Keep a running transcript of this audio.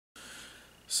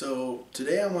So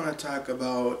today I want to talk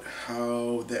about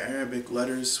how the Arabic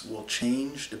letters will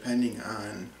change depending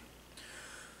on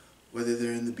whether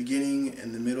they're in the beginning,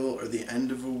 in the middle, or the end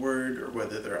of a word, or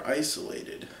whether they're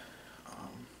isolated.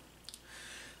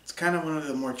 It's kind of one of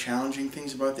the more challenging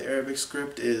things about the Arabic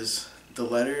script is the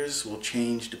letters will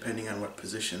change depending on what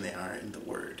position they are in the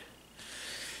word.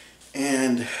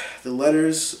 And the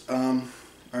letters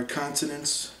are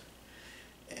consonants,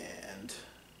 and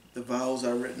the vowels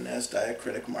are written as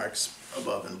diacritic marks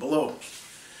above and below.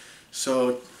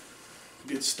 So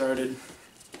get started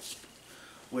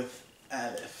with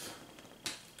Alif.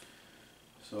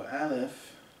 So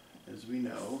Alif, as we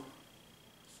know,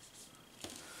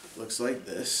 looks like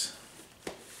this.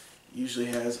 Usually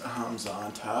has a Hamza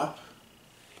on top,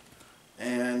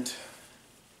 and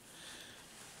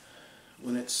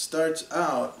when it starts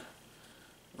a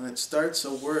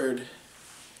word,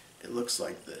 it looks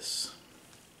like this.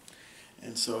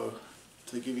 And so,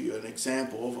 to give you an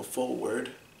example of a full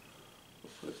word,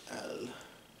 we'll put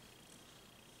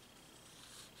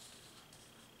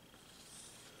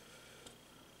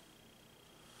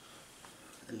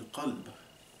al-qalb.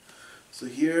 So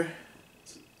here,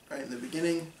 right in the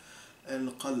beginning,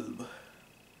 al-qalb.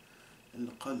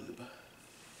 Al-qalb.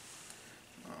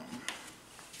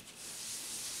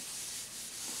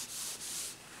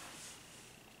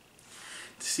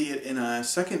 To see it in a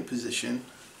second position,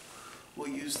 we'll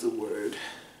use the word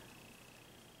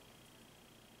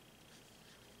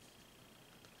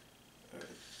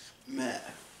ma,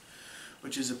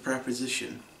 which is a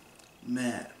preposition.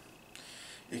 Ma.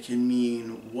 It can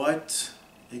mean what,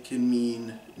 it can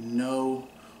mean no,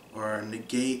 or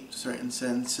negate certain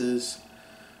sentences,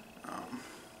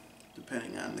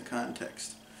 depending on the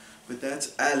context. But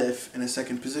that's Alif in a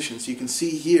second position. So you can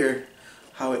see here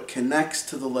how it connects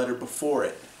to the letter before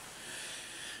it.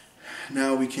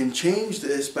 Now we can change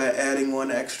this by adding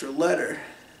one extra letter,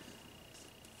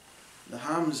 the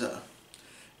Hamza.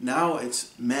 Now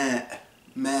it's ma,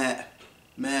 ma,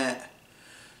 ma.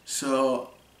 So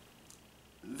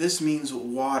this means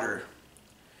water.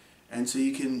 And so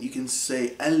you can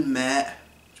say al-ma,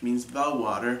 which means the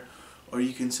water, or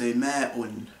you can say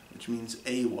ma'un, which means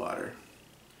a water.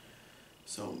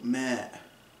 So ma.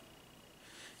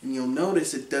 And you'll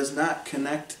notice it does not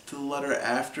connect to the letter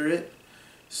after it.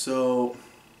 So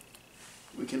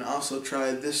we can also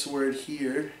try this word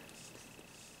here.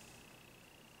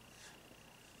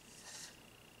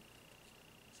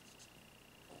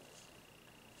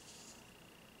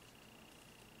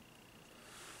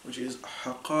 Which is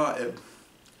haqa'ib.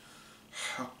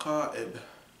 Haqa'ib.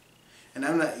 And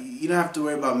you don't have to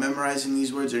worry about memorizing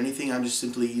these words or anything, I'm just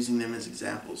simply using them as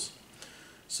examples.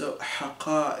 So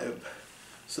haqa'ib.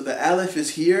 So the alif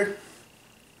is here.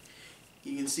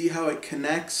 You can see how it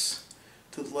connects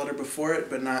to the letter before it,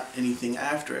 but not anything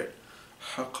after it.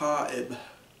 Haqa'ib.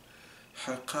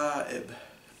 Haqa'ib.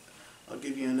 I'll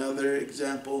give you another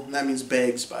example. And that means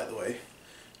bags, by the way.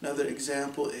 Another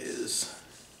example is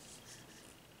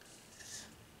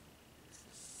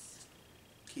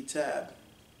kitab.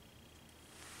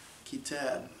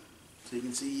 Kitab. So you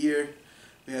can see here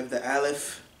we have the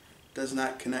alif does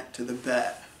not connect to the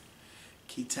ba.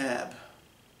 Kitab.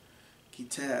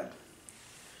 Kitab.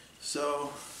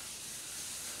 So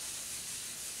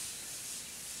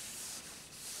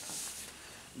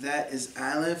that is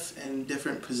alif in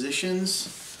different positions.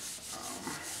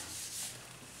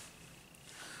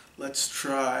 Let's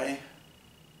try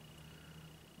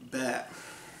ba.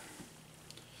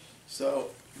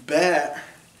 So ba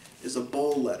is a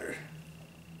bold letter.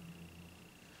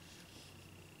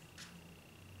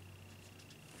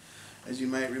 As you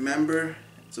might remember,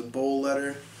 it's a bold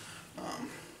letter.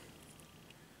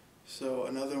 So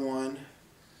another one,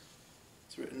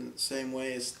 it's written the same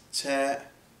way as ta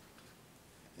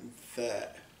and tha.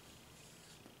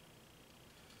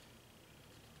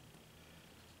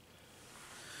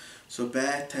 So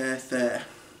ba, ta, tha.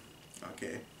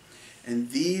 Okay. And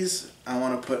these I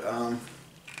want to put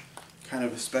kind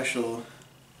of a special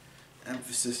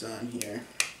emphasis on here.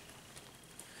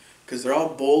 Because they're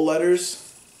all bold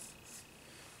letters.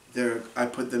 I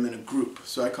put them in a group.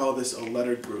 So I call this a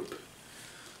letter group.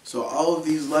 So all of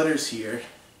these letters here,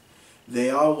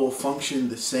 they all will function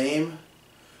the same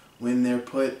when they're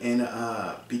put in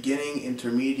a beginning,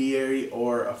 intermediary,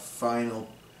 or a final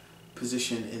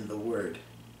position in the word.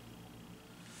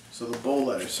 So the bold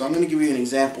letters. So I'm going to give you an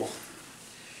example.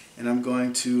 And I'm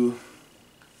going to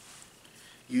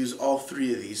use all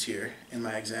three of these here in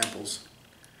my examples.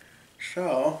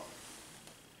 So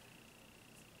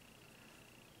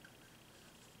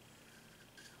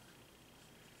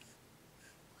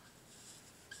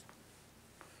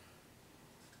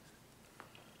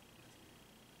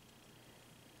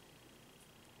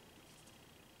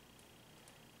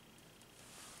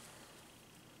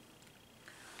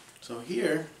So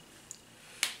here,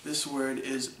 this word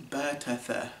is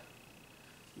batatha.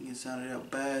 You can sound it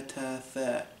out.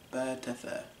 Batatha.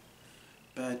 Batatha.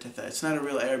 Batatha. It's not a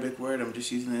real Arabic word. I'm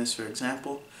just using this for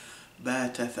example.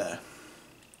 Batatha.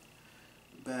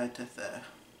 Batatha.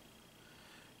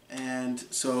 And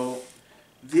so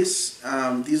these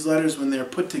letters, when they're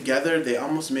put together, they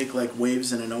almost make like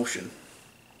waves in an ocean.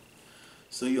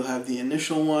 So you'll have the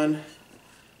initial one,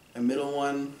 a middle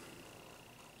one,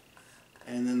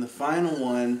 and then the final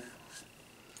one.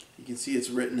 You can see it's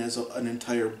written as an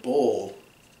entire bowl.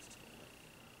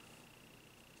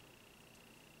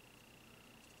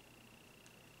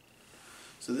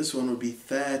 So this one would be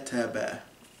tha-ta-ba.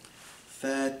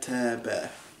 Tha-ta-ba.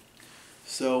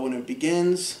 So when it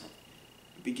begins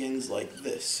like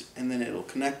this, and then it'll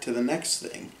connect to the next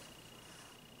thing.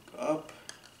 Go up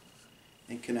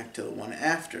and connect to the one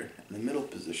after in the middle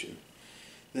position.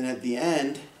 Then at the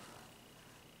end,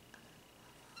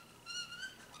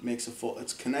 it makes a full,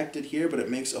 it's connected here, but it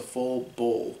makes a full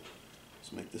bowl.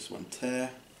 So make this one ta,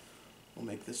 we'll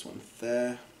make this one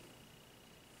tha,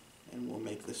 and we'll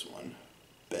make this one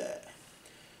ba.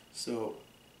 So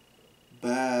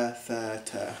ba, tha,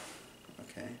 ta.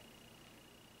 Okay.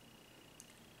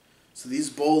 So these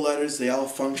bowl letters, they all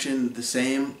function the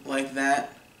same like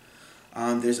that.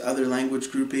 There's other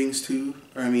language groupings too,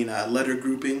 or letter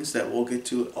groupings that we'll get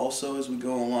to also as we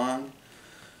go along.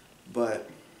 But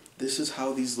this is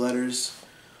how these letters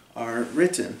are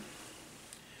written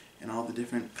in all the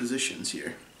different positions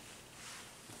here.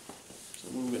 So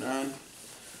moving on,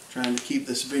 trying to keep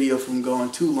this video from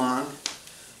going too long,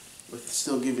 with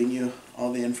still giving you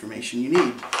all the information you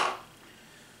need.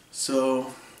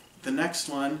 So the next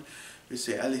one, we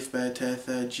say alif ba ta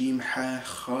tha jim ha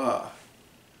kha.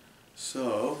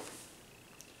 So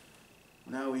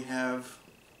now we have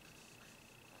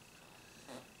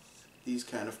these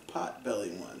kind of pot-belly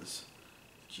ones.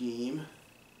 Jim,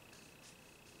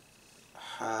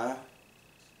 ha,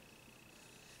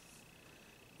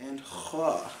 and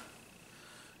kha.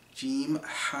 Jim,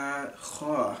 ha,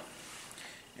 kha.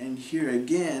 And here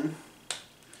again,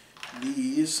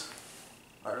 these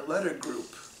are a letter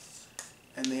group,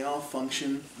 and they all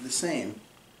function the same.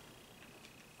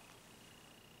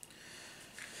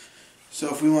 So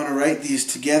if we want to write these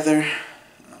together,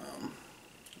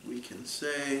 we can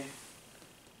say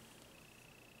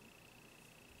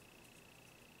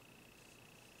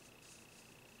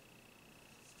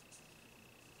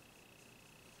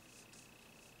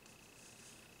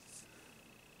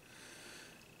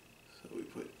we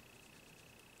put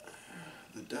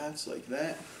the dots like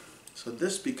that. So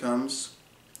this becomes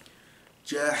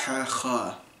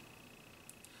ja-ha-kha.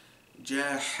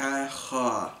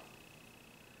 Ja-ha-kha.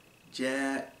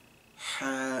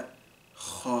 Ja-ha-kha.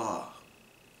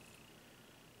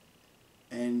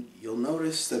 And you'll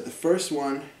notice that the first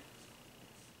one,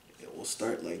 it will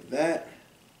start like that.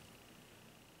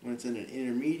 When it's in an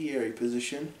intermediary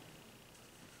position,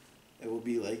 it will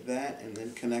be like that, and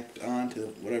then connect on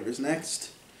to whatever's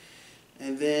next.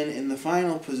 And then in the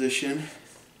final position,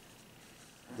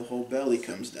 the whole belly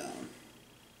comes down.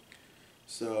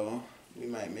 So we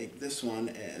might make this one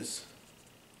as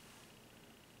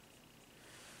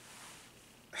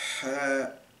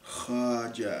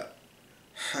ha-khaja,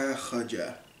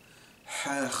 ha-khaja,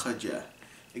 ha-khaja.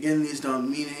 Again, these don't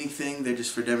mean anything, they're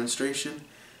just for demonstration.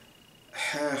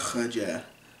 Ha-khaja,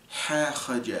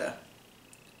 ha-khaja.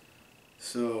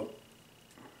 So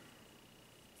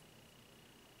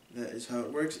that is how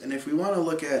it works. And if we want to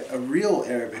look at a real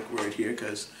Arabic word here,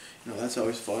 because that's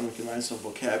always fun, we can learn some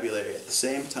vocabulary at the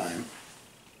same time.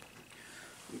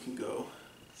 We can go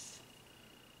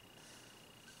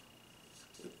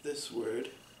with this word,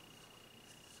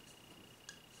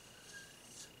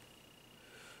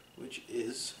 which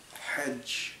is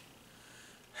hajj.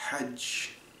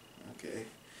 Hajj. Okay,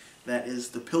 that is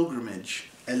the pilgrimage.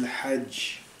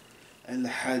 Al-hajj.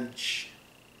 Al-hajj.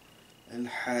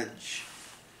 Al-hajj.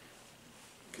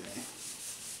 Okay.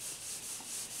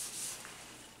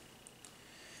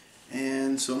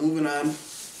 And so moving on.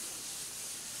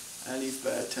 Alif,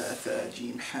 ba, ta, tha,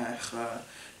 jim, ha, kha,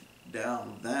 dal,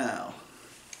 thou.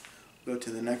 Go to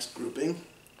the next grouping.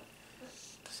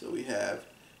 So we have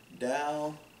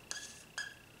dal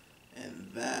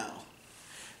and thou.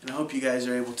 And I hope you guys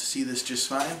are able to see this just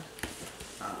fine.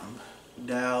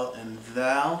 Dal and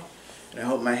thou. And I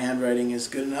hope my handwriting is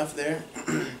good enough there.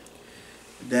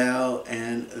 Dal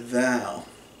and thou.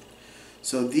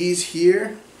 So these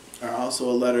here are also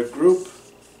a letter group.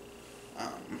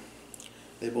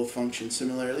 They both function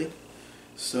similarly.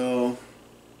 So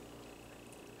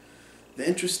the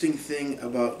interesting thing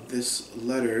about this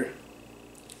letter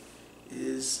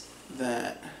is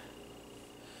that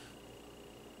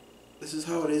this is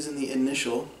how it is in the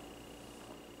initial,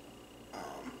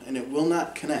 and it will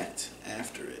not connect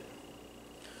after it,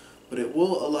 but it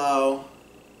will allow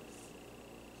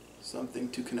something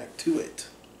to connect to it.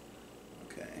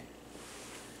 Okay,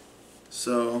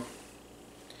 so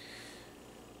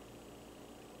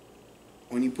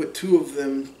when you put two of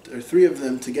them or three of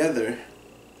them together,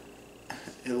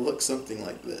 it'll look something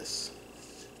like this.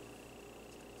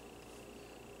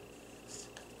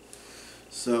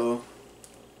 So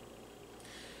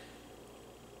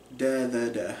da da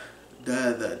da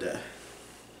da da da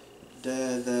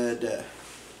da da da.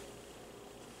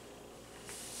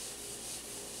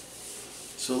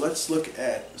 So let's look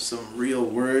at some real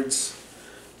words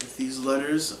with these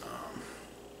letters.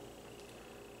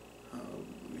 Let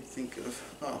me think of,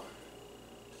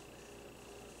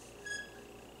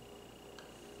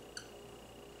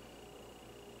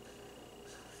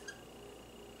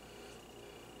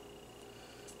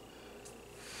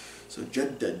 so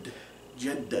jaddad,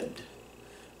 jaddad,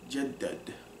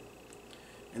 jaddad.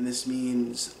 And this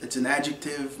means, it's an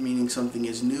adjective meaning something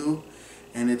is new,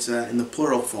 and it's in the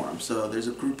plural form. So there's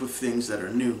a group of things that are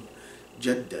new.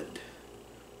 Jaddad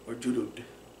or judud.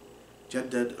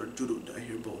 Jaddad or judud, I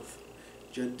hear both.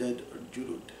 Jaddad or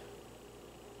judud.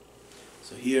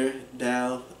 So here,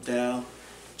 dal, dal,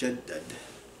 jaddad,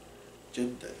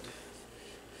 jaddad.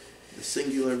 The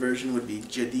singular version would be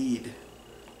jadid,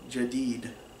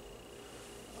 jadid.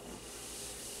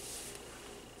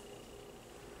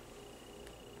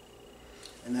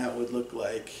 And that would look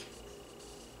like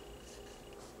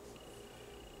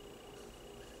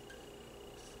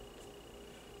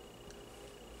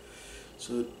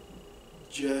so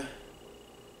jadid.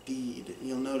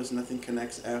 You'll notice nothing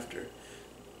connects after,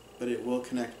 but it will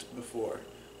connect before.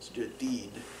 So jadid,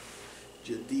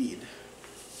 jadid.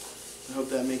 I hope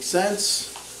that makes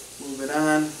sense. Moving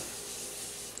on.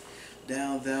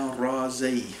 Dal, dal, ra,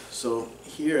 zay. So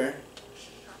here,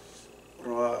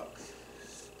 ra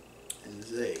and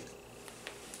zay.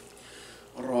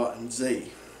 Ra and zay.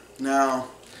 Now,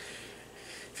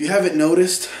 if you haven't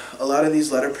noticed, a lot of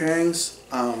these letter pairings,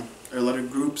 or letter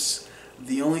groups,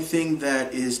 the only thing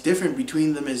that is different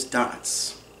between them is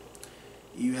dots.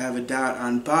 You have a dot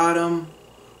on bottom,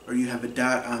 or you have a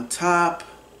dot on top,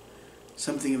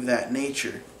 something of that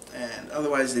nature. And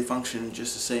otherwise they function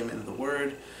just the same in the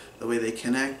word, the way they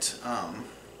connect.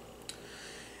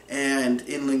 And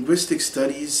in linguistic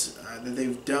studies that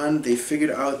they've done, they figured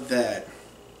out that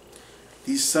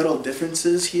these subtle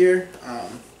differences here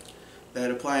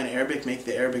that apply in Arabic make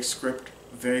the Arabic script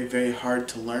very, very hard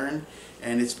to learn,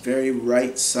 and it's very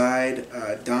right side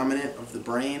dominant of the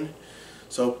brain.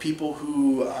 So people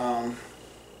who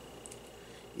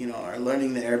you know, are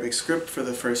learning the Arabic script for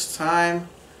the first time,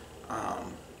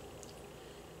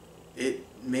 it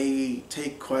may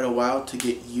take quite a while to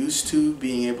get used to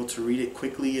being able to read it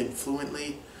quickly and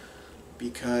fluently,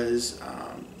 because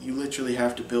you literally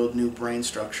have to build new brain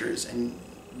structures and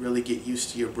really get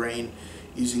used to your brain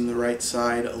using the right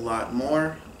side a lot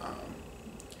more.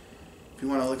 If you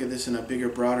want to look at this in a bigger,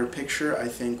 broader picture, I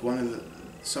think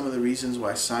some of the reasons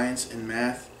why science and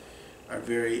math are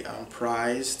very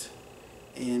prized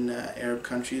in Arab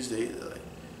countries,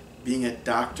 being a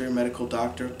doctor, medical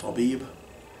doctor, tabib,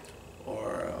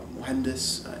 or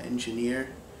muhandis, engineer,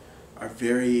 are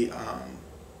very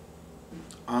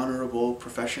honorable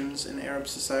professions in Arab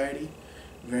society.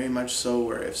 Very much so,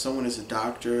 where if someone is a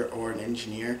doctor or an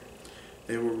engineer,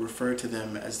 they will refer to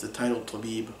them as the title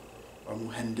tabib or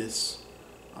muhandis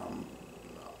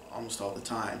almost all the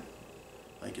time,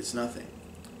 like it's nothing.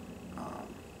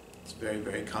 It's very,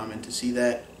 very common to see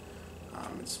that.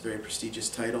 It's a very prestigious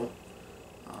title,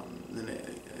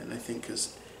 and I think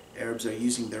because Arabs are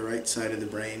using the right side of the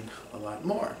brain a lot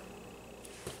more.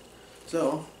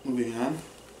 So, moving on.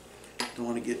 Don't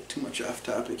want to get too much off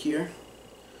topic here.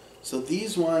 So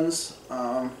these ones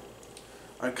are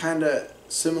kind of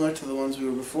similar to the ones we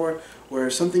were before, where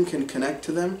something can connect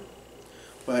to them,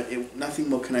 but nothing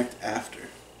will connect after.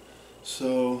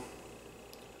 So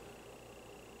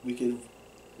we could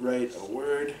write a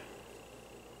word.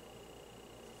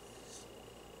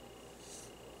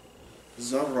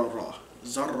 Zarrara,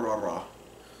 zarrara,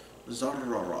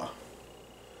 zarrara.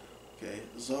 Okay,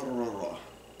 zarrara.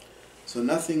 So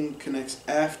nothing connects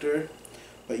after,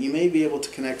 but you may be able to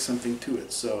connect something to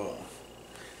it. So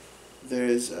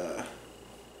there's a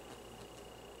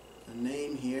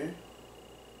name here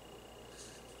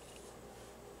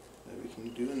that we can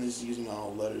do, and this is using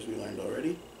all the letters we learned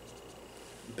already.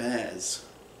 Baz,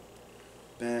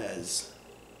 Baz,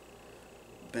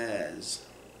 Baz.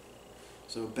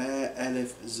 So ba,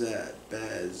 alif, za,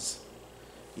 Baz.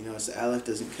 You notice the alif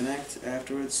doesn't connect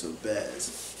afterwards, so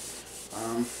Baz.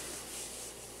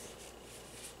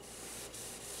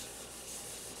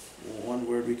 One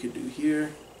word we could do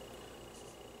here.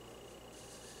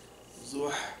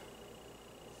 Zuh,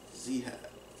 ziha,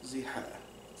 ziha.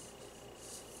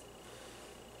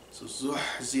 So zuh,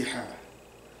 ziha,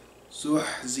 zuh,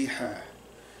 ziha,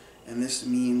 and this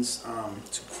means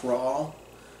to crawl.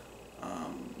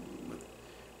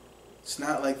 It's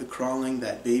not like the crawling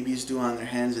that babies do on their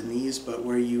hands and knees, but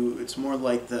where it's more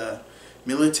like the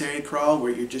military crawl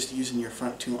where you're just using your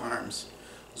front two arms.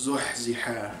 Zuh,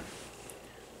 ziha.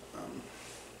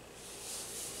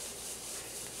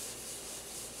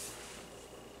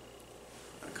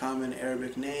 Common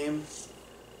Arabic name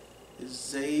is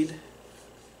Zaid.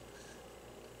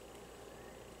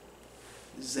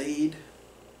 Zaid.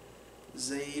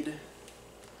 Zaid.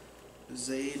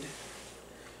 Zaid.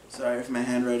 Sorry if my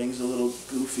handwriting is a little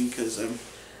goofy because I'm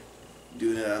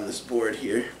doing it on this board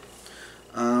here.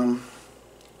 Let me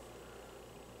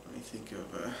think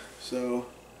of so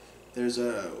there's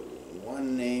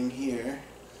one name here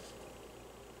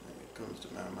that comes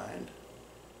to my mind.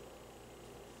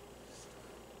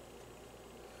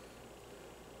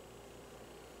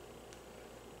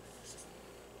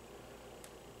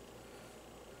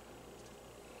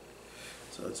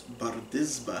 So it's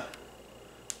Bardizba,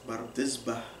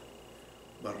 Bardizba,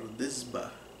 Bardizba.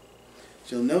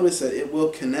 So you'll notice that it will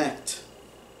connect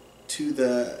to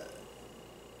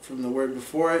from the word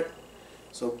before it.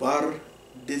 So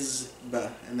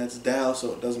Bardizba, and that's dal,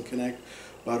 so it doesn't connect.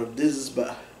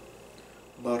 Bardizba,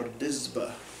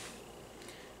 Bardizba.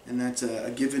 And that's a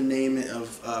given name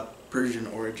of Persian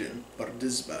origin.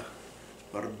 Bardizba,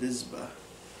 Bardizba.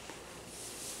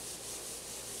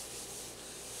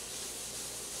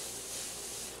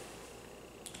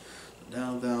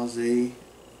 Dal, dal, zay,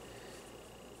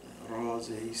 ra,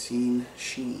 zay, sin,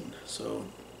 sheen. So,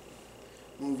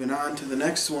 moving on to the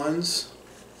next ones.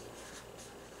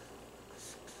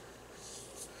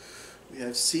 We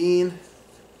have seen,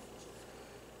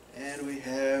 and we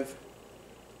have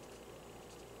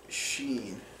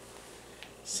sheen.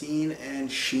 Seen and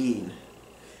sheen.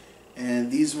 And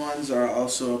these ones are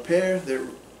also a pair. They're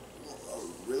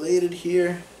related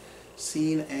here.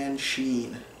 Seen and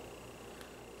sheen.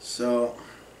 So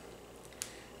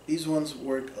these ones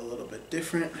work a little bit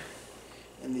different.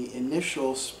 In the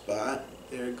initial spot,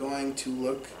 they're going to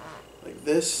look like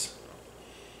this,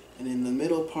 and in the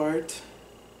middle part,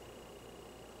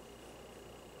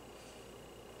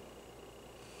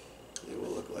 they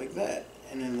will look like that,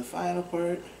 and in the final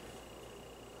part,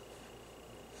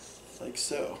 like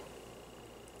so.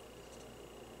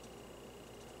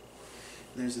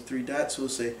 And there's the three dots, so we'll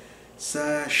say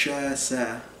sa, sha,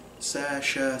 sa. Sa,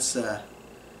 sha, sa.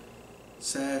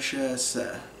 Sa, sha,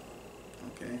 sa.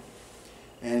 Okay.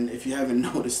 And if you haven't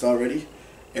noticed already,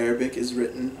 Arabic is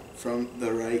written from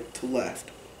the right to left.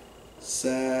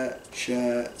 Sa,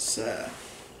 sha, sa.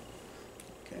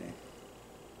 Okay.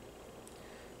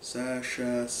 Sa,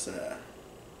 sha, sa.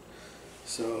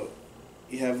 So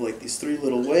you have like these three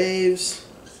little waves,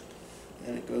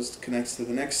 and it connects to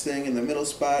the next thing. In the middle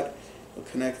spot, it'll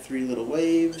connect three little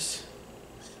waves.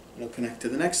 It'll connect to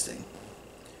the next thing.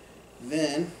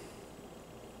 Then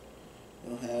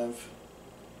it'll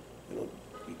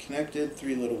be connected,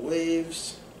 three little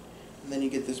waves, and then you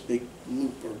get this big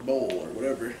loop or bowl or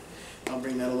whatever. I'll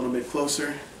bring that a little bit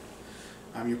closer.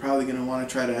 You're probably going to want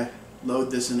to try to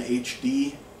load this in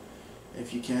HD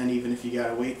if you can, even if you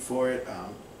gotta wait for it,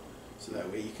 so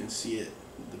that way you can see it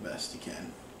the best you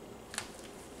can.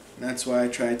 And that's why I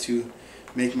try to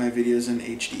make my videos in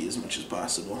HD as much as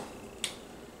possible.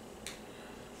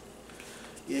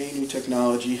 Yay, new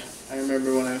technology. I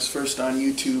remember when I was first on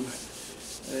YouTube,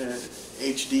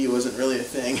 HD wasn't really a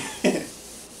thing.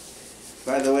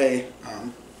 By the way,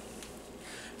 I've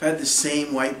had the same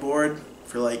whiteboard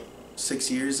for like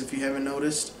 6 years, if you haven't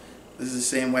noticed. This is the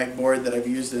same whiteboard that I've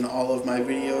used in all of my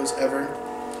videos ever.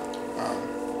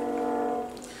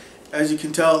 As you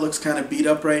can tell, it looks kind of beat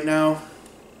up right now.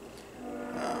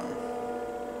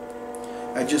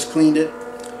 I just cleaned it.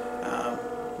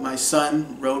 My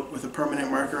son wrote with a permanent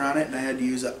marker on it, and I had to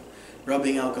use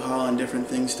rubbing alcohol and different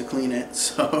things to clean it,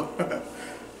 so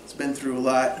it's been through a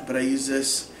lot, but I use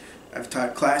this. I've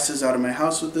taught classes out of my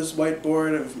house with this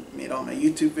whiteboard. I've made all my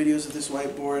YouTube videos with this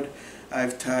whiteboard.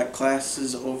 I've taught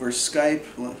classes over Skype,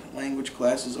 language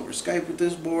classes over Skype with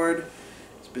this board.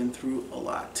 It's been through a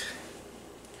lot.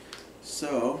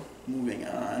 So, moving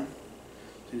on.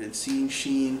 We did seen,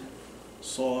 sheen,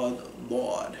 sawed,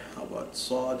 lawed. How about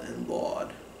sawed and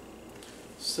lawed?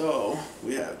 So,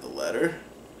 we have the letter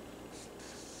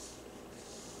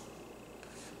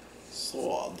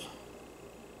sawed.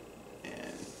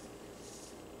 And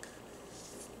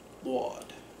Lord.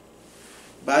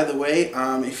 By the way,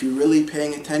 if you're really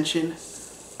paying attention,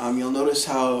 you'll notice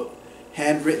how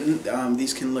handwritten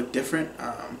these can look different.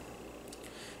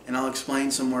 And I'll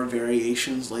explain some more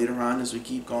variations later on as we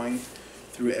keep going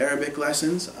through Arabic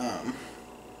lessons.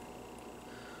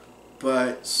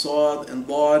 But Sawd and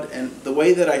Lord, and the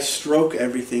way that I stroke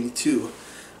everything too.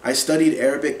 I studied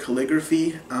Arabic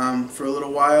calligraphy for a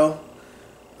little while.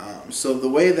 So the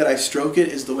way that I stroke it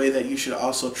is the way that you should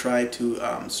also try to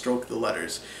stroke the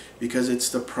letters, because it's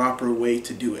the proper way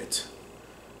to do it.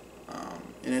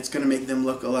 And it's going to make them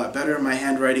look a lot better. My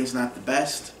handwriting's not the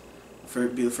best,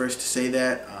 be the first to say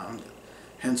that,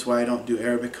 hence why I don't do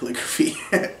Arabic calligraphy.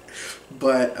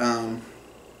 But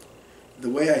the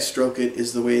way I stroke it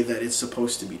is the way that it's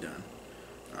supposed to be done.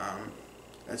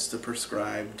 That's the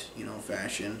prescribed,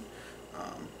 fashion.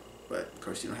 But of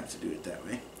course you don't have to do it that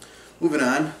way. Moving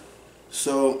on.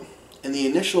 So in the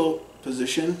initial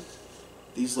position,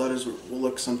 these letters will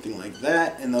look something like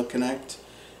that, and they'll connect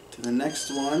to the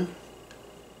next one.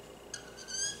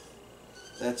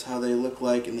 That's how they look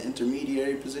like in the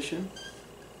intermediary position.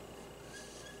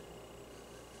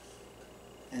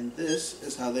 And this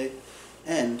is how they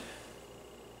end.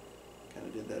 Kind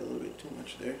of did that a little bit too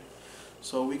much there.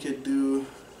 So we could do,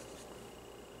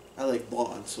 I like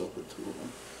blonde, so I'll put two of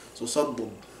them. So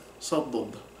subbub,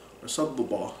 subbub, or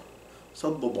subbaba,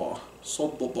 subbaba,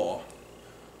 subbaba,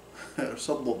 or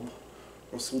subbub,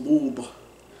 or subbub.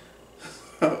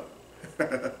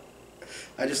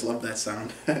 I just love that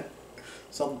sound.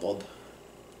 Subbub.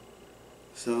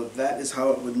 So that is how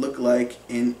it would look like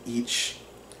in each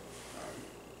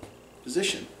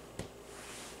position.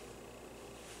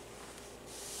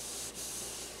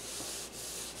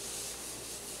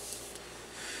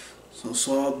 So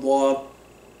Sawd, Wa,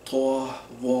 Ta,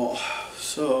 Wa.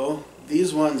 So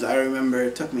these ones, I remember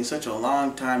it took me such a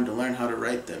long time to learn how to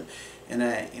write them, and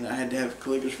I had to have a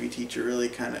calligraphy teacher really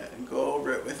kind of go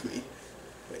over it with me.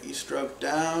 But you stroke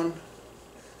down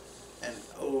and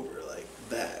over like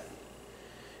that,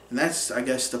 and that's, I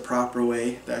guess, the proper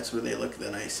way. That's where they look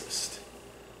the nicest.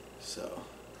 So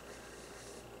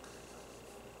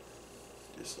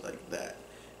just like that.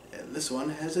 And this one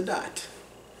has a dot.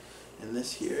 And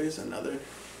this here is another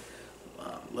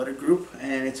letter group.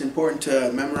 And it's important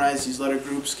to memorize these letter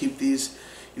groups. Keep these,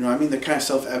 I mean, they're kind of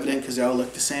self-evident because they all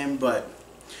look the same, but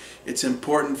it's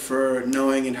important for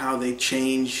knowing and how they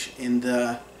change in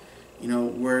the,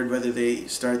 word, whether they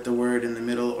start the word in the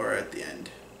middle or at the end.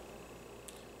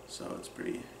 So it's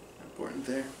pretty important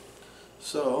there.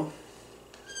 So,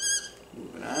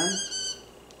 moving on.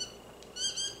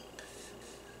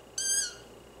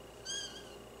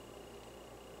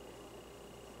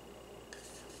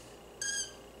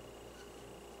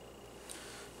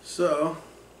 So,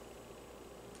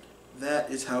 that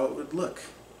is how it would look.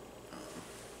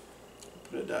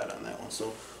 Put a dot on that one.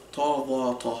 So, ta,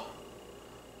 va, ta.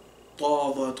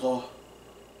 Ta, va, ta.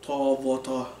 Ta, va,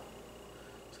 ta.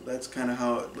 So that's kind of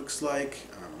how it looks like.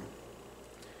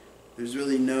 There's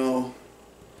really nothing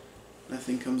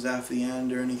comes after the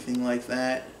end or anything like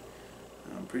that.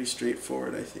 Pretty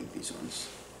straightforward, I think, these ones.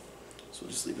 So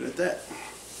we'll just leave it at that.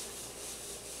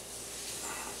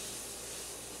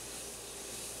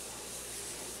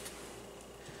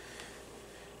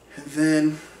 And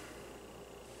then,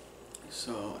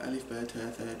 so alif, ba, ta,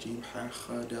 tha, jim, ha,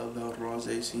 kha, dal, dal, ra,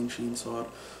 zay, sin, shin, sad,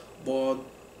 ba,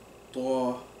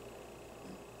 ta,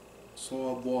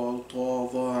 صاد ضاد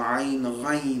طا ظا عين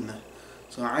غين.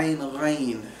 So عين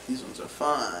غين. These ones are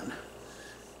fun.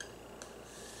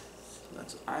 So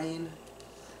that's عين,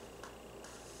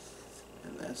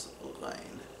 and that's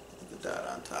غين with the dot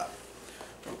on top.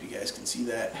 Hope you guys can see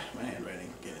that. My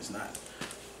handwriting again is not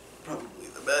probably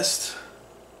the best.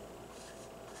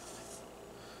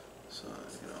 So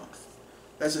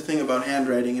that's the thing about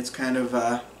handwriting. It's kind of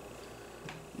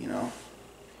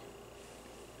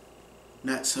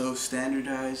not so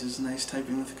standardized as nice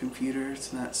typing with a computer.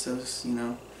 It's not so,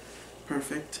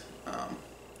 perfect.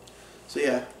 So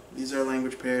yeah, these are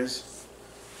language pairs.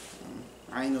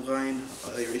 Ayn, Ghain.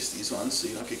 I'll erase these ones so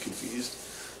you don't get confused.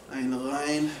 Ayn,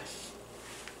 Ghain.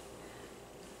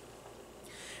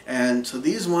 And so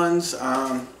these ones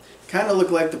kind of look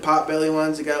like the potbelly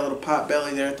ones. They got a little pot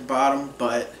belly there at the bottom,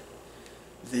 but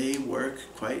they work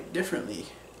quite differently.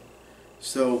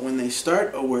 So when they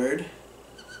start a word,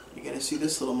 you're going to see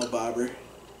this little mabobber.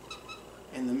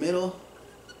 In the middle,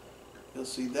 you'll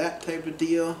see that type of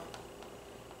deal.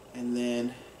 And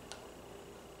then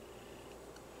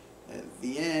at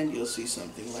the end, you'll see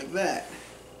something like that.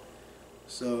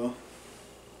 So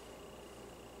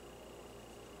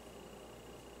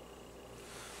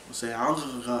we'll say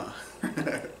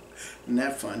Isn't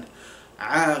that fun?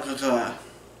 agha,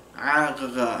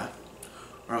 agha,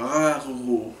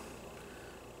 aghu,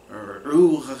 or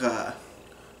ugha.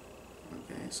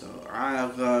 Okay, so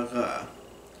agha,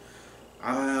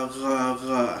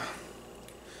 agha,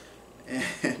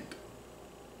 and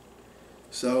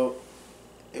so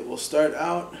it will start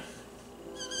out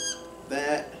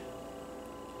that.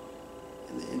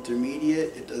 In the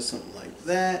intermediate, it does something like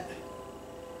that,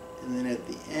 and then at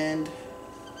the end,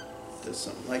 it does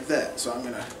something like that. So I'm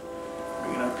gonna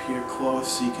bring it up here close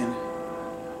so you can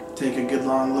take a good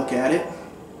long look at it.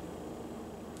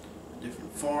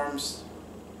 Different forms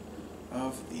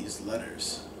of these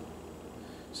letters.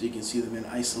 So you can see them in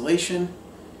isolation,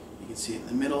 you can see it in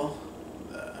the middle,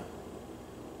 the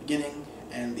beginning,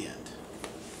 and the end.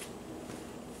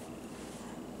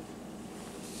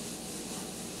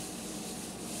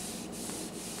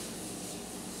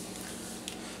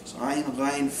 So Ayn,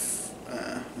 Ghain,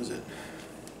 was it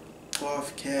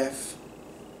Qaf, Kaf.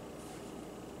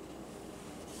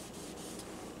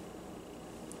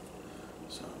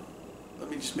 So let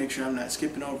me just make sure I'm not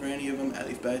skipping over any of them.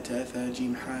 Alif, Ba, Ta, Tha,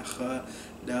 Jim, Ha, Kha,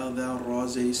 Dal, Dal, Ra,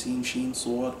 Zay, Sin, Shin,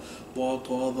 Sawad, Ba,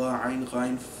 Ta, Dha, Ayn,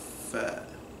 Ghain, Fa,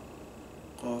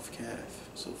 Qaf, Kaf.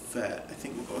 So Fa, I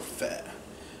think we'll go with Fa.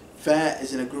 Fa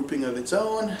is in a grouping of its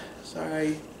own.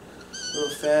 Sorry, little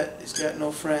Fa, it's got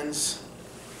no friends.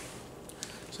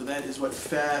 So that is what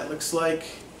Fa looks like.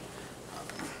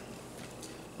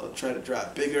 I'll try to draw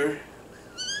it bigger.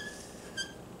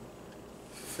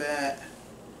 Fa.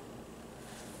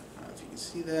 I don't know if you can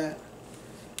see that.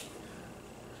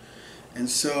 And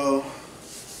so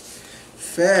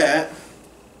Fa,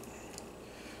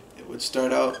 it would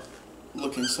start out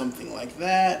looking something like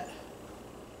that,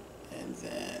 and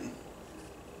then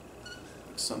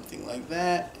something like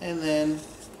that, and then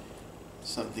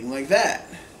something like that.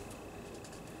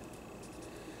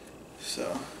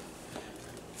 So,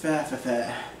 fa, fa,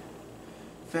 fa,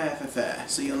 fa, fa, fa.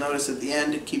 So you'll notice at the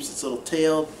end it keeps its little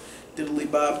tail,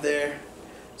 diddly bob there.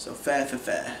 So fa, fa,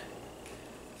 fa,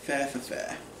 fa, fa,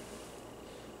 fa.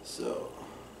 So,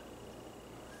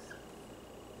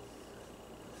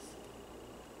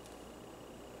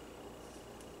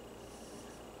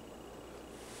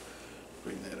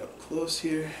 bring that up close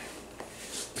here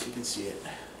so you can see it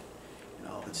in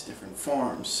all its different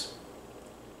forms.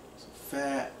 So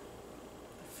fa,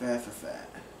 fa, fa, fa.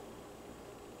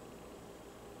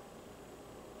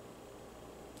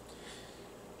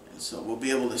 And so we'll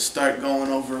be able to start going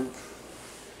over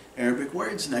Arabic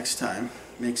words next time.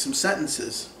 Make some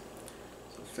sentences.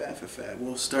 So fa, fa, fa.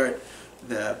 We'll start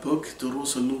the book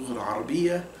دروس اللغة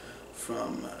العربية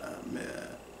from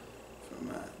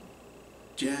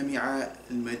جامعة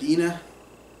المدينة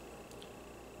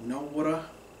منورة.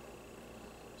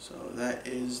 So that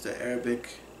is the Arabic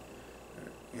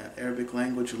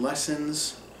language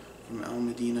lessons from Al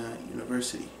Madina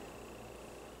University.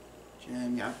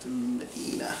 جامعة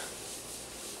المدينة.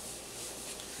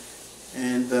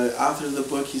 And the author of the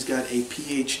book, he's got a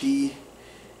PhD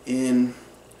in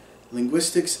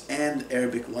linguistics and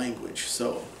Arabic language.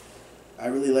 So I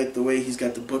really like the way he's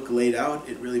got the book laid out.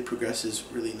 It really progresses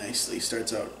really nicely.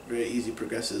 Starts out very easy,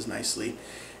 progresses nicely,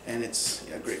 and it's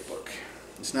a great book.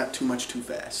 It's not too much too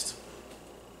fast,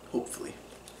 hopefully.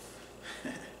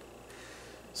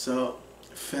 So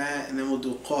fa, and then we'll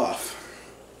do qaf.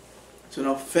 So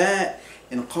now fa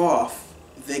and qaf,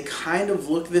 they kind of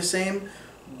look the same,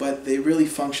 but they really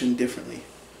function differently.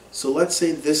 So let's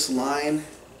say this line,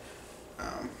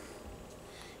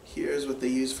 here's what they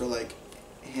use for like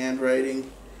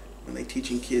handwriting when they're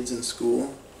teaching kids in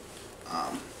school.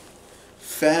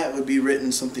 Fa would be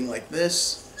written something like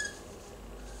this.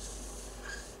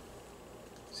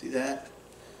 See that?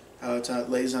 How it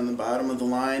lays on the bottom of the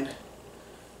line.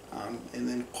 And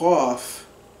then qaf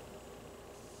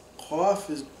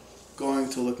is going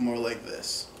to look more like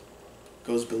this.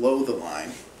 Goes below the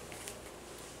line.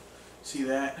 See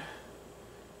that?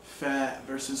 Fa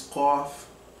versus qaf.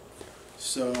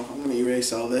 So I'm going to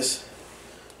erase all this.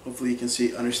 Hopefully you can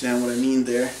understand what I mean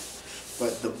there.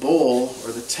 But the bowl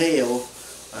or the tail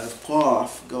of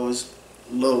qaf goes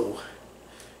low,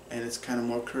 and it's kind of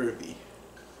more curvy.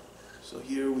 So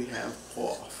here we have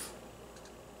qaf.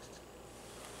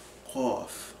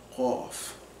 Qaf,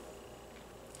 qaf.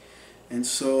 And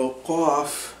so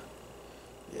qaf,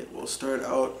 it will start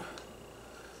out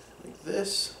like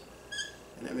this,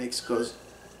 and it goes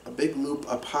a big loop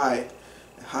up high,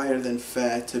 higher than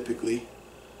fa typically.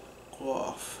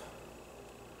 Qaf.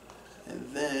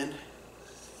 And then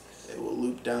it will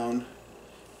loop down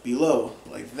below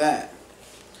like that.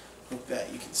 Like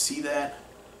that. You can see that.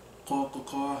 Qa, qa,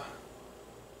 qa,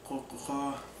 qa, qa,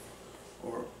 qa,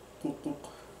 or qa, qa.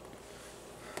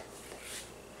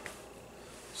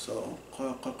 So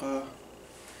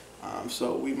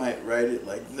so we might write it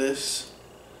like this.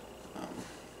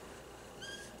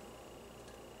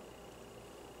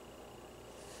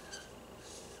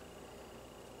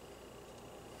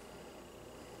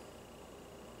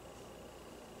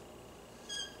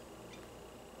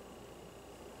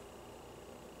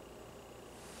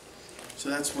 So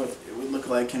that's what it would look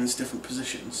like in its different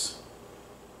positions.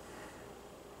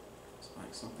 It's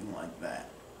like something like that.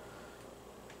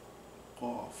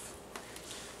 Off.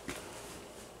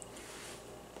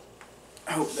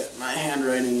 I hope that my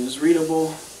handwriting is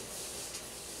readable.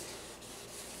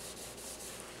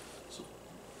 So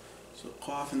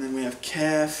qaf, and then we have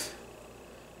kaf.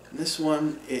 And this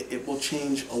one, it will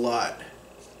change a lot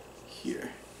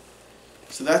here.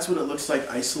 So that's what it looks like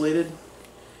isolated.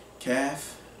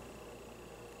 Kaf.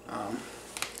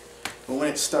 But when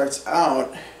it starts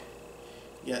out,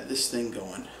 you got this thing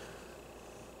going.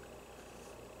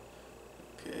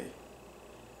 Okay.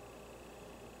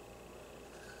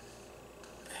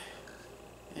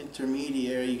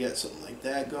 Intermediary, you got something like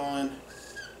that going,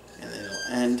 and then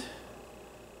it'll end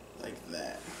like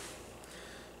that.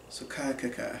 So ka.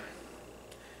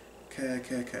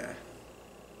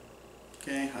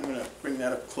 Okay, I'm gonna bring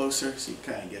that up closer so you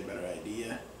kind of get a better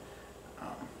idea.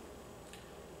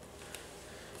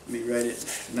 Let me write it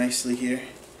nicely here,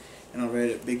 and I'll write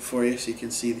it big for you so you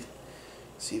can see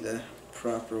the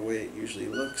proper way it usually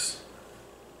looks.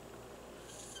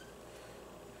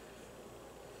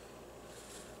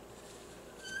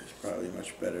 There's probably a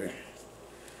much better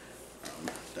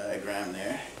diagram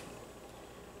there.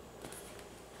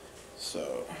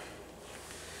 So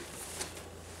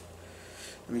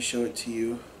let me show it to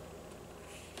you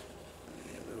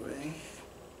the other way.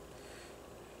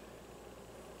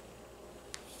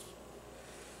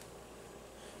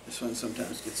 This one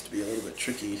sometimes gets to be a little bit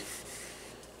tricky.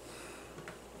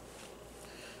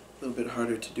 A little bit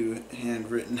harder to do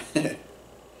handwritten.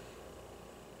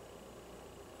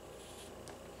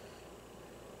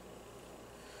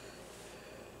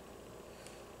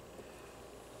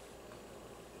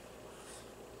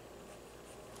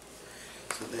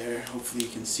 So there, hopefully you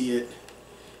can see it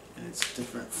in its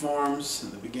different forms,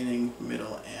 in the beginning,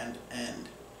 middle, and end.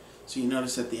 So you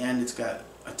notice at the end it's got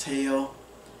a tail,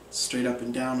 straight up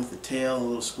and down with the tail, a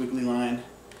little squiggly line.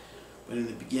 But in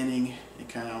the beginning, it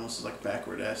kind of almost is like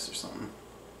backward S or something.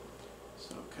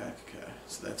 So ka.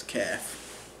 So that's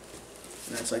kaf.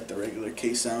 And that's like the regular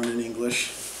K sound in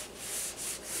English.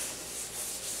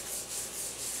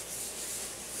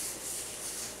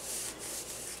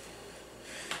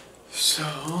 So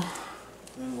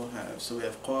then we'll have, we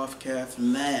have qaf, kaf,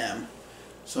 lam.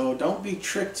 So don't be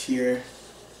tricked here.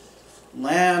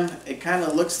 Lam, it kind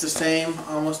of looks the same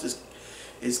almost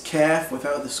as kaf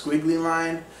without the squiggly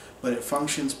line, but it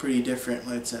functions pretty different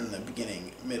when it's in the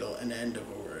beginning, middle, and end of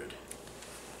a word.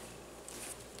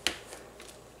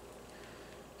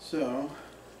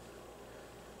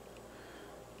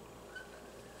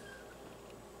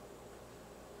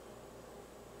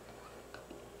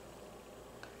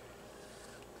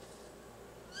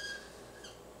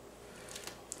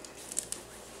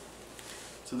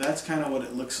 So that's kind of what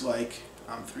it looks like.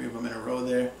 Three of them in a row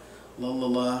there. La la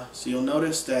la. So you'll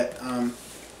notice that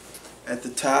at the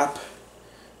top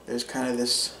there's kind of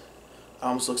this,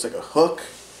 almost looks like a hook.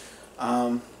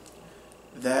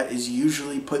 That is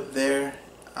usually put there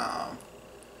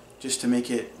just to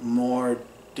make it more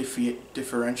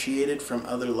differentiated from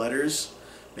other letters,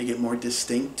 make it more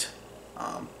distinct.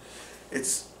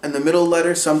 It's in the middle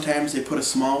letter, sometimes they put a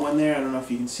small one there. I don't know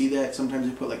if you can see that. Sometimes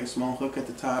they put like a small hook at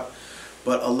the top.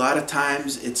 But a lot of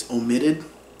times it's omitted,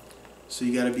 so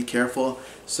you got to be careful.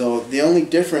 So the only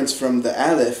difference from the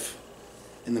alif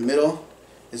in the middle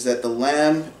is that the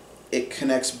lam, it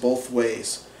connects both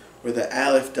ways, where the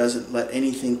alif doesn't let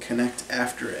anything connect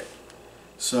after it.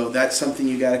 So that's something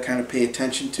you got to kind of pay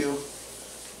attention to.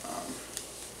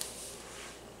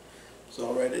 So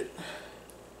I'll write it.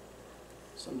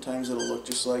 Sometimes it'll look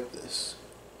just like this.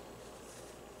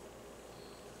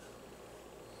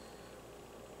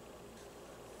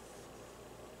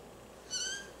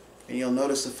 And you'll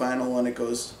notice the final one, it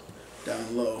goes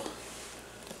down low.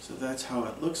 So that's how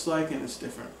it looks like in its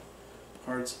different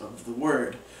parts of the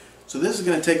word. So this is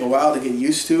going to take a while to get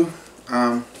used to.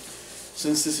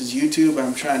 Since this is YouTube,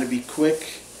 I'm trying to be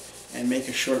quick and make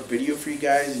a short video for you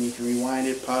guys, and you can rewind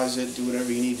it, pause it, do whatever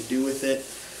you need to do with it.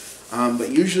 But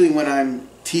usually when I'm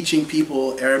teaching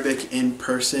people Arabic in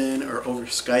person or over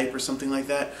Skype or something like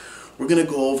that, we're going to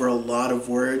go over a lot of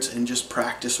words and just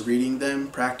practice reading them,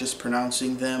 practice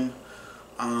pronouncing them.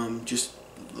 Just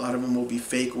a lot of them will be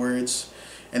fake words.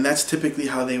 And that's typically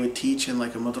how they would teach in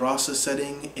like a madrasa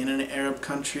setting in an Arab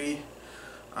country.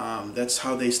 That's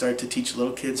how they start to teach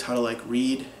little kids how to like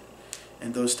read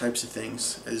and those types of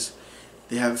things. Is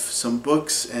they have some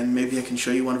books, and maybe I can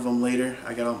show you one of them later.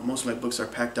 I got most of my books are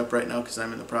packed up right now because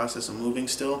I'm in the process of moving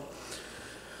still.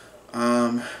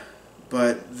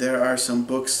 But there are some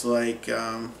books like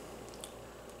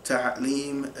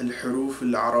Ta'aleem al-Huruf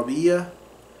al-Arabiyya.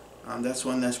 That's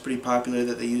one that's pretty popular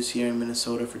that they use here in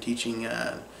Minnesota for teaching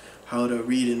how to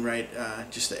read and write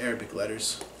just the Arabic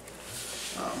letters.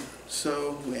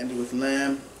 So we ended with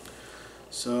lam.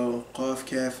 So qaf,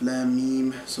 kaf, lam,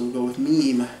 mim. So we'll go with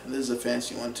mim. This is a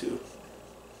fancy one too.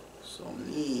 So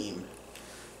mim.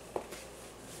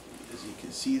 As you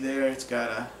can see there, it's got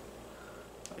a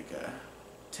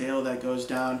tail that goes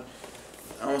down.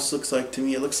 It almost looks like, to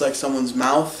me, it looks like someone's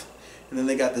mouth, and then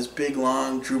they got this big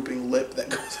long drooping lip that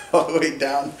goes all the way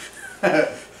down.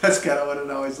 That's kind of what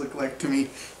it always looked like to me.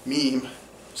 Meme.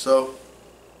 So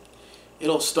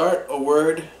it'll start a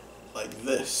word like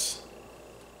this.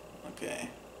 Okay.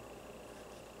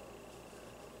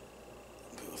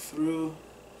 Go through,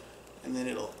 and then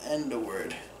it'll end a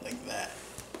word like that.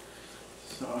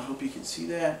 So I hope you can see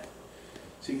that.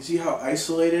 So you can see how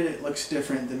isolated it looks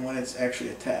different than when it's actually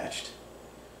attached.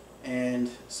 And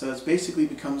so it basically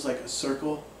becomes like a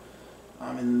circle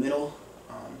in the middle.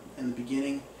 In the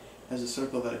beginning has a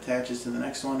circle that attaches to the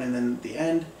next one, and then at the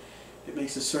end it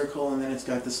makes a circle, and then it's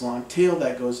got this long tail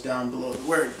that goes down below the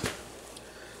word.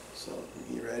 So let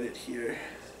me write it here.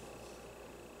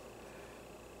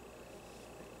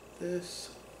 Like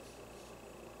this.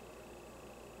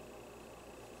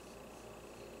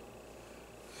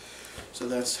 So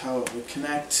that's how it would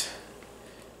connect,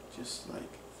 just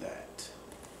like that.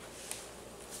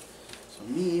 So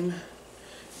meme.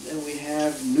 Then we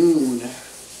have noon.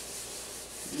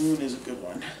 Noon is a good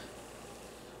one.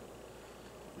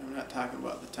 I'm not talking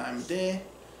about the time of day,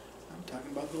 I'm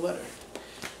talking about the letter.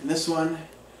 And this one,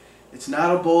 it's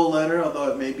not a bold letter, although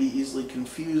it may be easily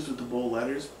confused with the bold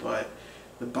letters, but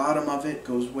the bottom of it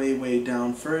goes way, way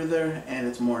down further, and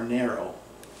it's more narrow.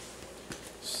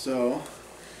 So,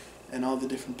 in all the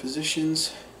different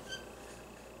positions,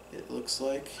 it looks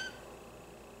like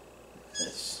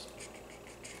this.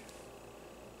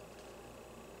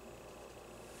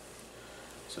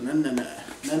 So na na na,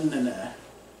 na na na.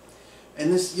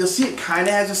 And this, you'll see it kind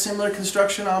of has a similar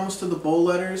construction almost to the bold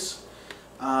letters,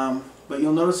 but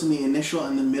you'll notice in the initial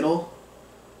and the middle,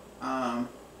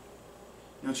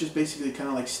 it's just basically kind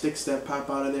of like sticks that pop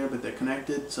out of there, but they're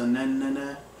connected. So na na na.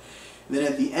 And then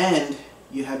at the end,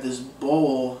 you have this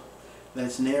bowl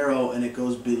that's narrow and it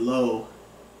goes below.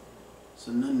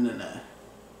 So na na na.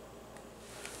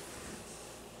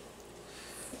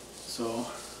 So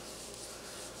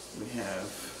we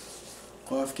have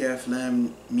qaf, kaf,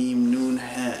 lam, mim, noon,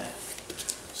 ha.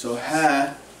 So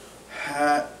ha,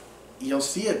 you'll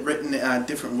see it written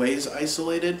different ways,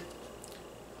 isolated.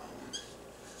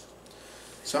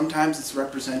 Sometimes it's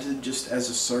represented just as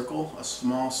a circle, a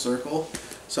small circle.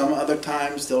 Some other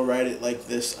times they'll write it like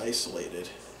this, isolated.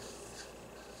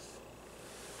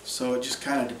 So it just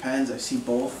kind of depends. I see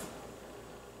both.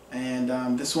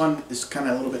 And this one is kind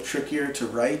of a little bit trickier to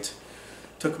write.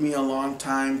 Took me a long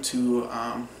time to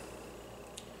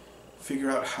figure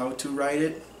out how to write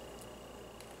it.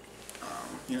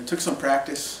 It took some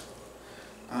practice.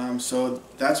 So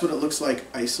that's what it looks like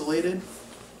isolated.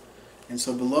 And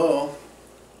so below,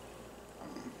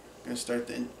 I'm going to start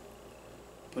to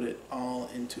put it all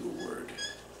into a word.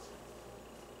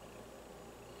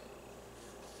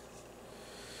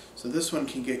 So this one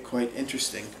can get quite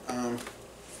interesting. You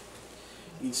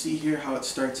can see here how it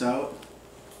starts out.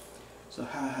 So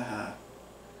ha ha ha,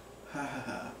 ha ha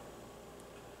ha,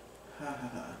 ha ha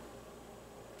ha,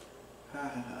 ha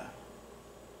ha ha,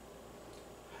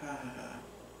 ha ha ha.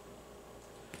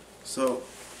 So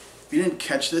if you didn't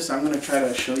catch this, I'm going to try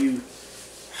to show you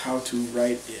how to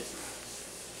write it.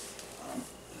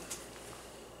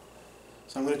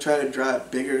 So I'm going to try to draw it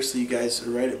bigger so you guys,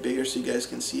 or write it bigger so you guys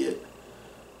can see it.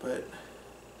 But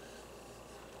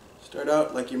start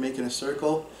out like you're making a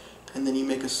circle, and then you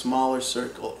make a smaller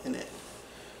circle in it.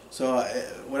 So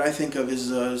what I think of is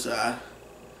those,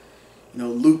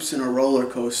 loops in a roller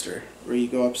coaster where you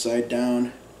go upside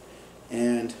down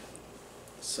and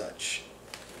such.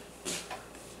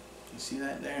 You see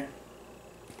that there?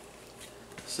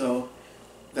 So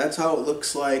that's how it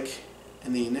looks like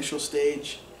in the initial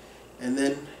stage, and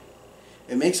then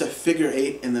it makes a figure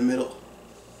 8 in the middle,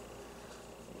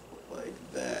 like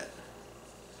that.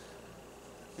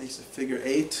 Makes a figure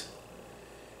 8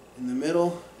 in the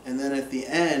middle, and then at the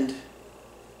end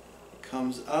it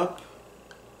comes up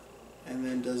and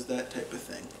then does that type of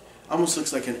thing. Almost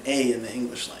looks like an A in the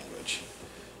English language.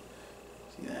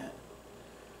 See that?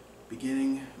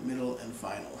 Beginning, middle, and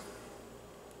final.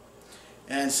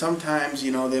 And sometimes,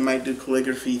 you know, they might do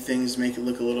calligraphy things, make it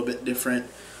look a little bit different.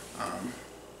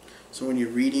 So when you're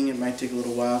reading, it might take a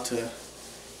little while to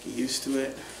get used to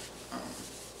it.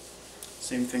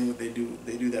 Same thing that they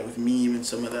do that with meme and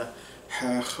some of the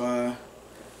ha,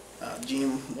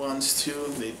 jim ones too.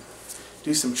 They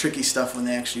do some tricky stuff when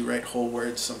they actually write whole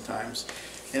words sometimes.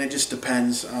 And it just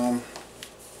depends.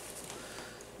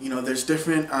 You know, there's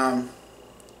different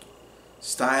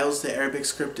styles the Arabic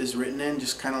script is written in,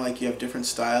 just kind of like you have different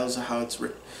styles of how it's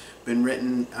been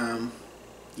written,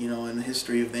 you know, in the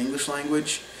history of the English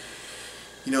language.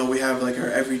 You know, we have like our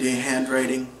everyday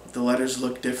handwriting. The letters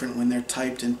look different when they're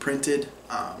typed and printed.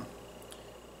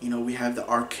 You know, we have the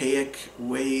archaic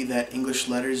way that English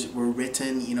letters were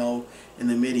written, you know, in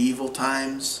the medieval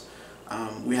times.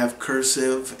 We have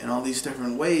cursive and all these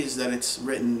different ways that it's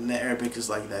written. In the Arabic is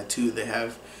like that too. They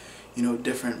have, you know,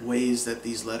 different ways that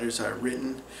these letters are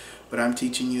written. But I'm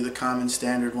teaching you the common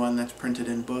standard one that's printed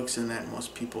in books and that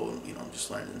most people, you know,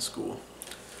 just learn in school.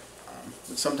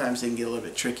 But sometimes they can get a little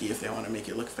bit tricky if they want to make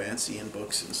it look fancy in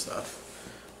books and stuff.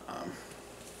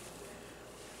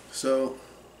 So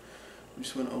we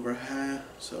just went over ha.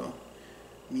 So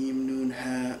mim, nun,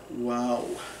 ha, wow.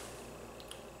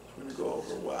 We're going to go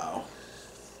over wow.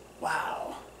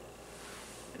 Wow.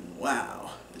 And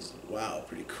wow. Is wow,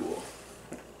 pretty cool.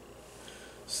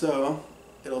 So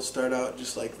it'll start out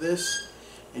just like this.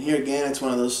 And here again, it's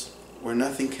one of those where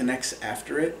nothing connects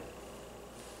after it.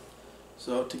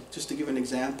 So just to give an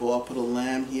example, I'll put a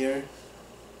lamb here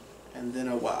and then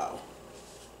a wow.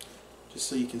 Just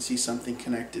so you can see something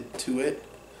connected to it.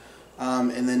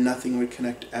 And then nothing would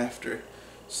connect after.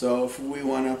 So if we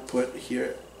want to put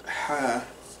here ha,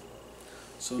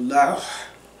 so law,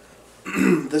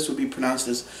 this would be pronounced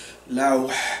as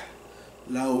law,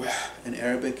 law in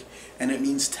Arabic, and it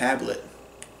means tablet.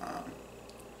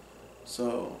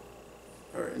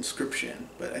 Or inscription,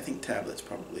 but I think tablet's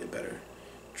probably a better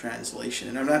translation.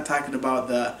 And I'm not talking about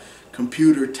the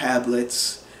computer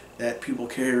tablets that people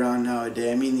carry around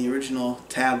nowadays. I mean the original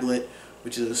tablet,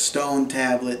 which is a stone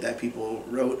tablet that people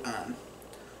wrote on.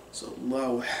 So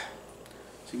low.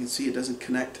 So you can see it doesn't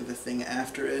connect to the thing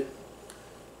after it.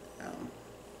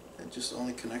 It just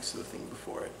only connects to the thing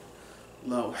before it.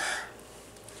 Low.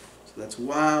 So that's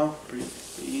wow, pretty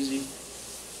easy.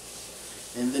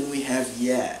 And then we have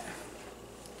yeah.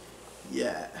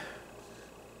 Yeah.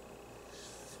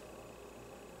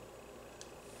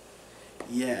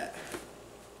 Yeah.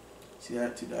 See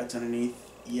that? Two dots underneath?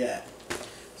 Yeah.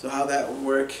 So how that would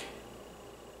work,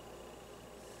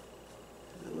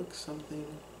 it looks something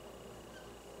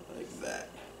like that.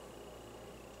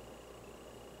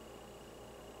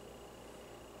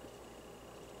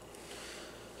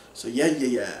 So yeah, yeah,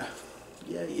 yeah.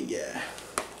 Yeah, yeah, yeah.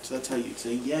 So that's how you'd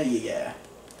say yeah, yeah, yeah.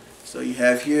 So you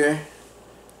have here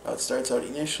how it starts out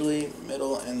initially,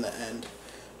 middle, and the end.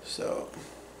 So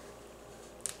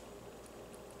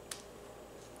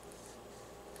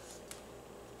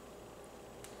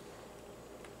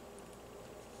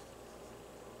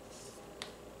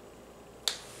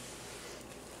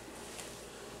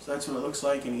that's what it looks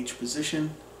like in each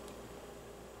position.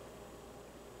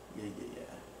 Yeah, yeah,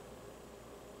 yeah.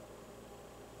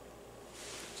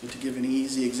 So to give an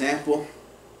easy example,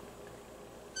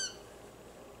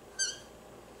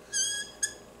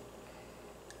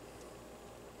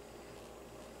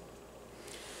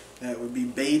 that would be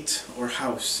bait or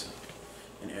house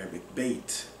in Arabic.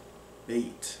 Bait,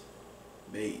 bait,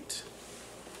 bait.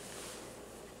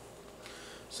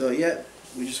 So yeah,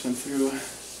 we just went through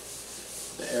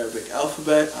the Arabic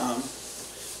alphabet.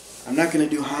 I'm not going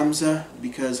to do Hamza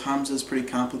because Hamza is pretty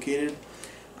complicated,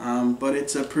 but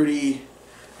it's a pretty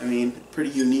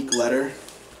unique letter,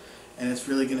 and it's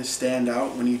really going to stand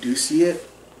out when you do see it.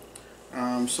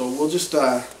 So we'll just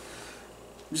I'm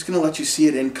just going to let you see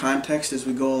it in context as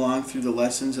we go along through the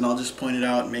lessons, and I'll just point it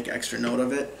out and make extra note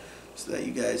of it so that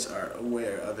you guys are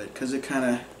aware of it, because it kind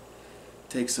of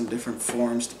takes some different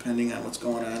forms depending on what's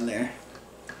going on there.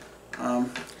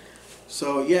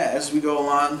 So yeah, as we go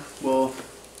along,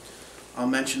 I'll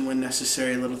mention when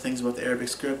necessary little things about the Arabic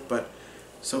script, but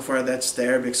so far that's the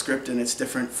Arabic script in its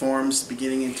different forms, the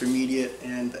beginning, intermediate,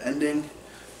 and the ending.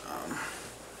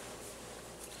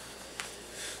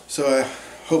 So I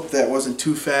hope that wasn't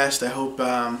too fast. I hope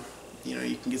you know,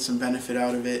 you can get some benefit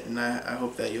out of it, and I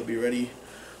hope that you'll be ready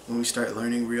when we start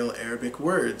learning real Arabic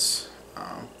words.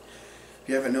 If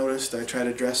you haven't noticed, I try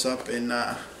to dress up in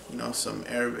you know, some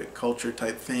Arabic culture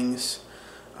type things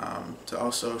to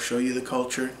also show you the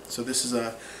culture. So this is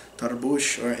a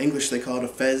tarboush, or in English they call it a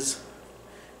fez,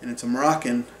 and it's a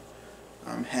Moroccan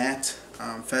hat.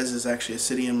 Fez is actually a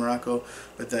city in Morocco,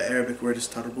 but the Arabic word is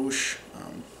tarboush.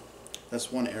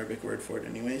 That's one Arabic word for it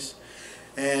anyways.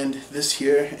 And this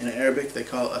here in Arabic they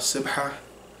call it a sibha.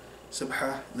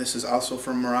 Sibha. This is also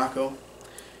from Morocco.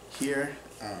 Here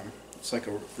it's like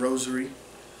a rosary.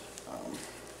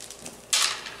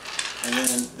 And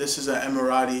then this is an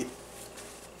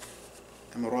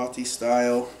Emirati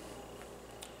style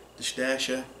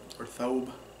dishdasha, or thawb,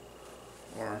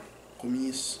 or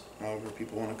qamis, however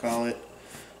people want to call it.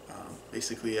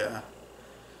 Basically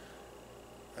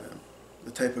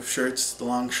the type of shirts, the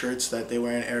long shirts that they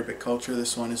wear in Arabic culture.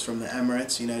 This one is from the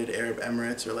Emirates, United Arab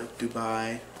Emirates, or like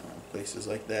Dubai, places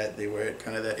like that. They wear it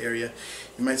kind of that area.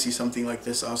 You might see something like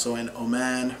this also in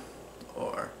Oman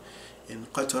or in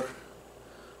Qatar.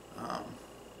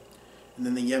 And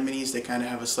then the Yemenis, they kind of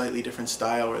have a slightly different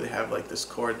style where they have like this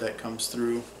cord that comes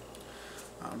through.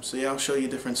 So yeah, I'll show you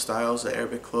different styles of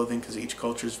Arabic clothing because each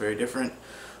culture is very different.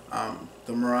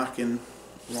 The Moroccan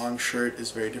long shirt is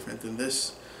very different than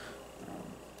this.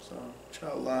 So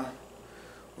inshallah,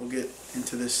 we'll get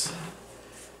into this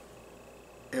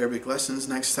Arabic lessons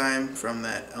next time from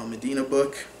that Madina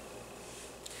book.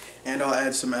 And I'll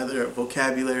add some other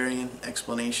vocabulary and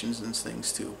explanations and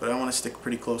things too. But I want to stick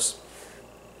pretty close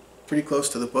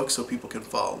to the book so people can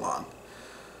follow along.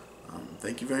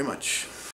 Thank you very much.